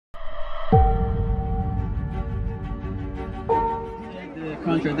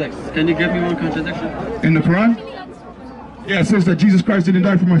contradicts. Can you give me one contradiction? In the Quran? Yeah, it says that Jesus Christ didn't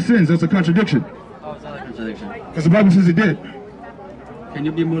die for my sins. That's a contradiction. Oh, it's not a contradiction. Because the Bible says he did. Can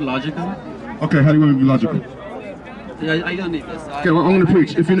you be more logical? Okay, how do you want me to be logical? Yeah, I don't need this. Okay, well, I'm going to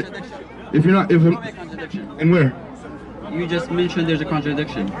preach. If you're not, Show me a contradiction. and where? You just mentioned there's a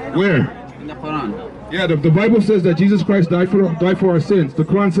contradiction. Where? In the Quran. Yeah, the Bible says that Jesus Christ died for our sins. The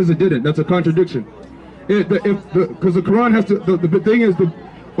Quran says it didn't. That's a contradiction. Because the Quran has to. The thing is,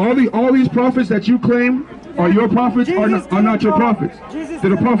 all these prophets that you claim are your prophets are not your prophets. They're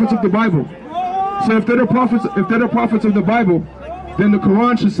the prophets of the Bible. So if they're the prophets of the Bible, then the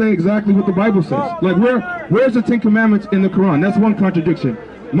Quran should say exactly what the Bible says. Like where's the 10 Commandments in the Quran? That's one contradiction.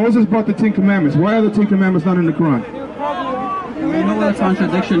 Moses brought the 10 Commandments. Why are the 10 Commandments not in the Quran? You know what a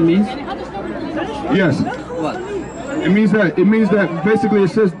contradiction means? Yes. What? It means that basically it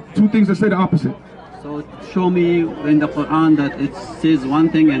says two things that say the opposite. So show me in the Quran that it says one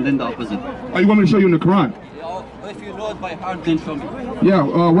thing and then the opposite. Oh, you want me to show you in the Quran? If you know it by heart, then show me. Yeah.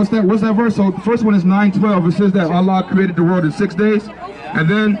 What's that verse? So the first one is 9:12. It says that Allah created the world in 6 days, and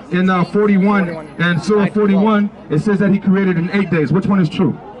then in 41 and Surah 41, it says that He created in 8 days. Which one is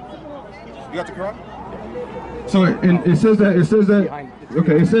true? You got the Quran? So it says that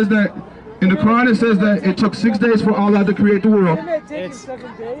okay. It says that. In the Quran it says that it took 6 days for Allah to create the world.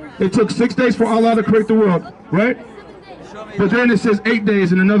 It took 6 days for Allah to create the world, right? But then it says 8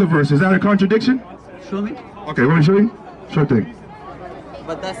 days in another verse. Is that a contradiction? Show me. Okay, want me to show you? Sure thing.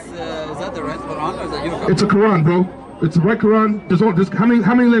 But that's, is that the right Quran or is that your Quran? It's a Quran, bro. It's the right Quran.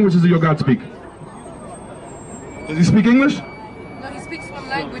 How many languages does your God speak? Does he speak English? No, he speaks one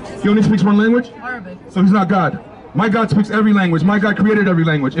language. He only speaks one language? Arabic. So he's not God. My God speaks every language. My God created every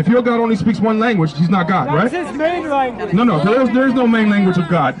language. If your God only speaks one language, he's not God, right? That's his main language. No, there's no main language of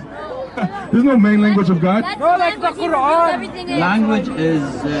God. There's no main language of God. No, like the Quran. Language is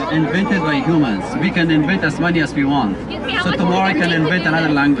invented by humans. We can invent as many as we want. So tomorrow I can invent another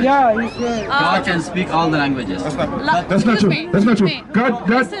language. Yeah, you can. God can speak all the languages. That's not true. That's not true. God,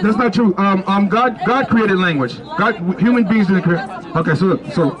 that's not true. God created language. Human beings didn't create. Okay, so look,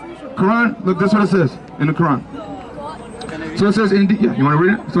 Quran. Look, this is what it says in the Quran. So it says, yeah, you want to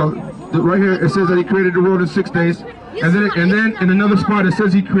read it? So right here it says that He created the world in 6 days, and then in another spot it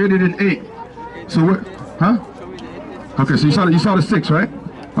says He created in 8. So what? Huh? Okay, so you saw the 6, right?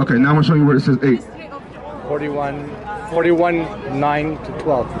 Okay, now I'm gonna show you where it says 8. 41:9 to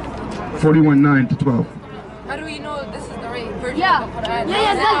 12. 41:9 to 12. How do we know this is the right version Yeah. of the Quran?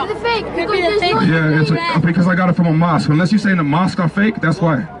 Yeah, that's the fake. Yeah, because I got it from a mosque. Unless you're saying the mosque are fake, that's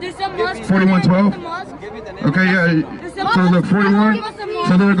why. There's some mosque. 41:12. Okay, yeah. So look, 41.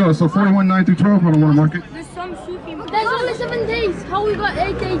 So there it goes. So 41:9 through 12. I don't want to mark it. There's some Sufi. That's only 7 days. How we got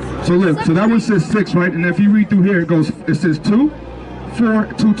 8 days? So look, so that one says 6, right? And if you read through here, it says 2, 4,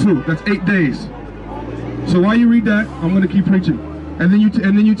 2, 2. That's 8 days. So while you read that, I'm gonna keep preaching. And then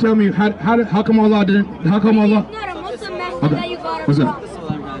you tell me how come Allah didn't? How come Allah? It's not a Muslim message Okay. that you got. What's that? This is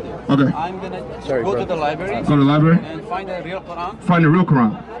what I'm gonna do. Okay. I'm gonna go to the library Go to the library. and find a real Quran. Find the real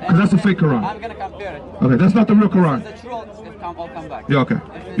Quran, because that's the fake Quran. I'm gonna compare it. Okay, that's not the real Quran. The truth, I'll come back. Yeah, okay.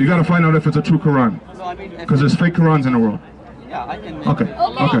 You gotta find out if it's a true Quran, So I mean, because there's fake Qurans in the world. yeah, I can. Okay.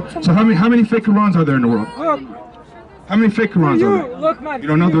 Okay. So how many fake Qurans are there in the world? Look, How many fake Qurans are there? look, man. You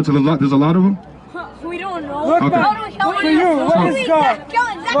don't know? There's a lot of them. We don't know. Look, Okay. man. Look for you. Look at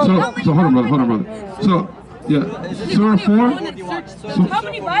God. So hold on, brother. So yeah, Surah 4. How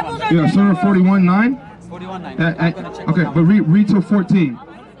many Bibles are Yeah, Surah 41:9. 41:9. Okay, but read till 14.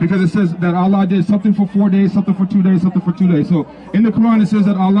 Because it says that Allah did something for 4 days, something for 2 days, something for 2 days. So in the Quran it says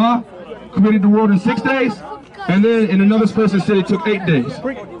that Allah created the world in 6 days, and then in another space it said it took 8 days.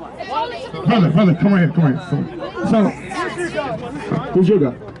 Brother, come right here. So, who's your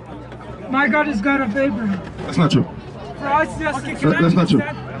God? My God is God of Abraham. That's not true. For us, yes. That's not true.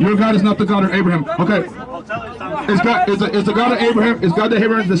 Your God is not the God of Abraham. Okay. Is the God of Abraham? Is God of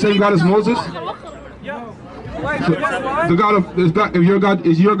Abraham the same God as Moses? The God of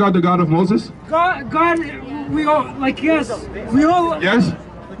is your God the God of Moses? God, we all yes. We all Yes.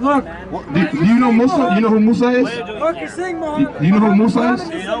 look. Do you know Musa? You know who Musa is? Look, you're saying Muhammad. You know who Musa is?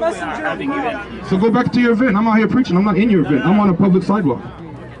 Muhammad is the messenger of God. So go back to your event. I'm out here preaching. I'm not in your event. I'm on a public sidewalk.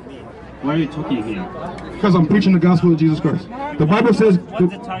 Why are you talking here? Because I'm preaching the gospel of Jesus Christ. The Bible says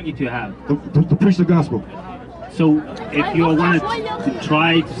What's the target you have? to preach the gospel. So if you want to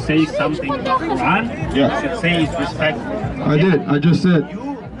try to say something about Quran, Yeah. you should say it's respectful. I did. I just said.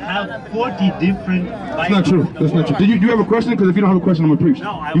 You have 40 different That's not true. That's not true. Do you have a question? Because if you don't have a question, I'm gonna preach.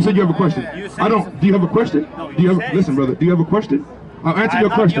 No, you said you have a question. You said I don't. Do you have a question? No, Do you have? said- Listen, brother. Do you have a question? I'll answer your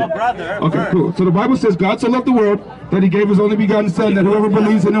question. Okay, cool. So the Bible says God so loved the world that he gave his only begotten son, that whoever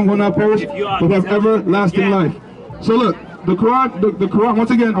believes in him will not perish but have everlasting life. So look, the Quran,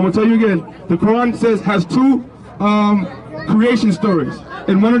 once again, I'm going to tell you again, the Quran has two creation stories.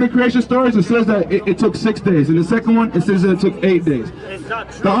 In one of the creation stories, it says that it took 6 days. In the second one, it says that it took 8 days.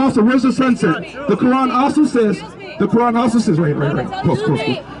 Also, where's the sunset? The Quran also says, right, close.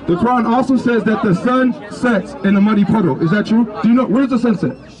 The Quran also says that the sun sets in a muddy puddle. Is that true? Do you know, where's the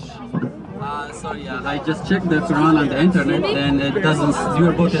sunset? Okay. Sorry, I just checked the Quran on the internet, and it doesn't.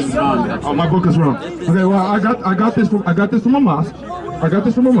 Your book is wrong. Actually. Oh, my book is wrong. Okay, well, I got this from a mosque.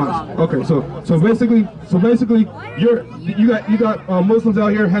 Okay, so basically, you got Muslims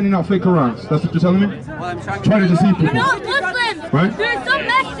out here handing out fake Qurans. That's what you're telling me? Well, I'm trying to deceive people. No, Muslims. Right? There's some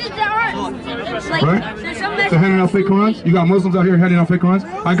messages that aren't. Like, Right? there's some They're handing out fake Qurans. You got Muslims out here handing out fake Qurans.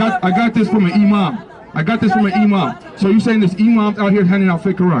 I got this from an imam. So you're saying there's imams out here handing out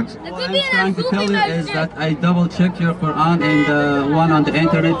fake Qurans? What I'm trying to tell you is that I double-checked your Quran, and the one on the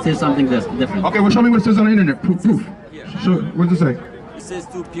internet says something different. Okay, well, show me what it says on the internet. Proof. Sure. What does it say? It says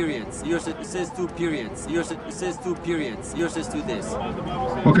 2 periods. Yours it says 2 periods. Yours it says 2 periods. Yours says 2 days.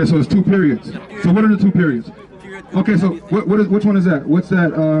 Okay, so it's 2 periods. So what are the 2 periods? Okay, so which one is that? What's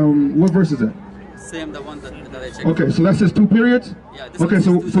that? What verse is that? Same, the one that I checked. Okay, so that says 2 periods? Yeah, okay,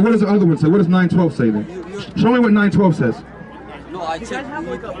 so what does the other one say? What does 9:12 say then? Show me what 9:12 says. No, I checked.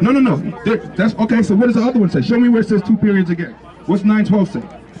 No. That's okay, so what does the other one say? Show me where it says 2 periods again. What's 9:12 say?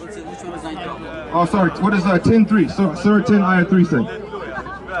 Which one is 9:12? Oh, sorry, what does 10:3? Surah 10, ayah 3 say?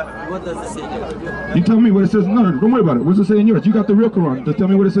 What does it say there? You tell me what it says. No, don't worry about it. What does it say in yours? You got the real Quran. Just tell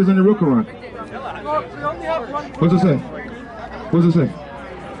me what it says in the real Quran. What does it say? What does it say?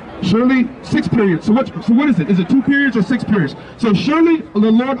 Surely 6 periods. So what is it? Is it 2 periods or 6 periods? So surely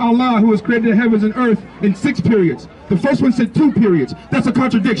the Lord Allah, who has created the heavens and earth in 6 periods. The first one said 2 periods. That's a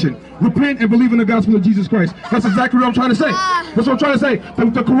contradiction. Repent and believe in the gospel of Jesus Christ. That's exactly what I'm trying to say. That's what I'm trying to say.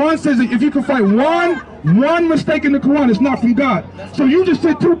 The Quran says that if you can find one mistake in the Quran, it's not from God. So you just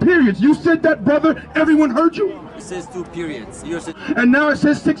said 2 periods. You said that, brother. Everyone heard you. It says 2 periods. Yours it And now it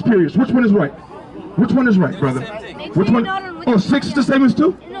says 6 periods. Which one is right? Which one is right, brother? Which one? Oh, 6 is the same as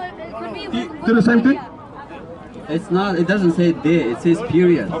 2? They're the same thing? It's not. It doesn't say day. It says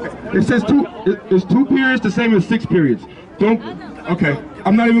period. Okay. It says 2. Is 2 periods the same as 6 periods? Don't. Okay.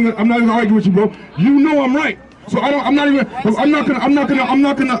 I'm not even gonna argue with you, bro. You know I'm right. So I'm not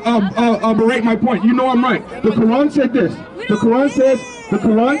gonna berate my point. You know I'm right. The Quran said this. The Quran says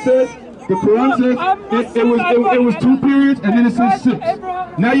it was 2 periods, and then it says 6.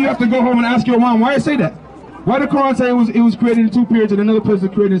 Now you have to go home and ask your mom why I say that. Why the Quran say it was created in 2 periods and another place is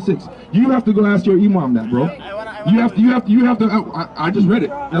created in 6? You have to go ask your imam that, bro. You have to. I just read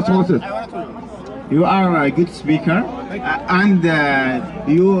it. That's all it says. You are a good speaker, and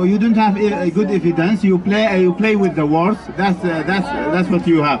you don't have a good evidence. You play with the words. That's what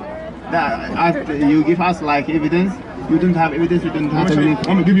you have. You give us like evidence. You don't have evidence. You don't have evidence.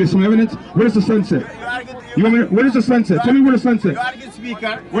 I'm gonna give you some evidence. Where's the sunset? You want me? Where is the sunset? Tell me where the sunset. You are a good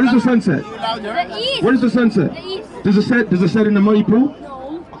speaker. Where is the sunset? The east. Where is the sunset? The east. Does it set in the muddy pool?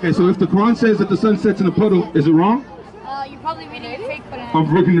 No. Okay, so if the Quran says that the sun sets in a puddle, is it wrong? You're probably reading a fake Quran.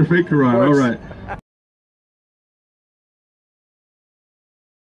 I'm looking at the fake Quran. All right.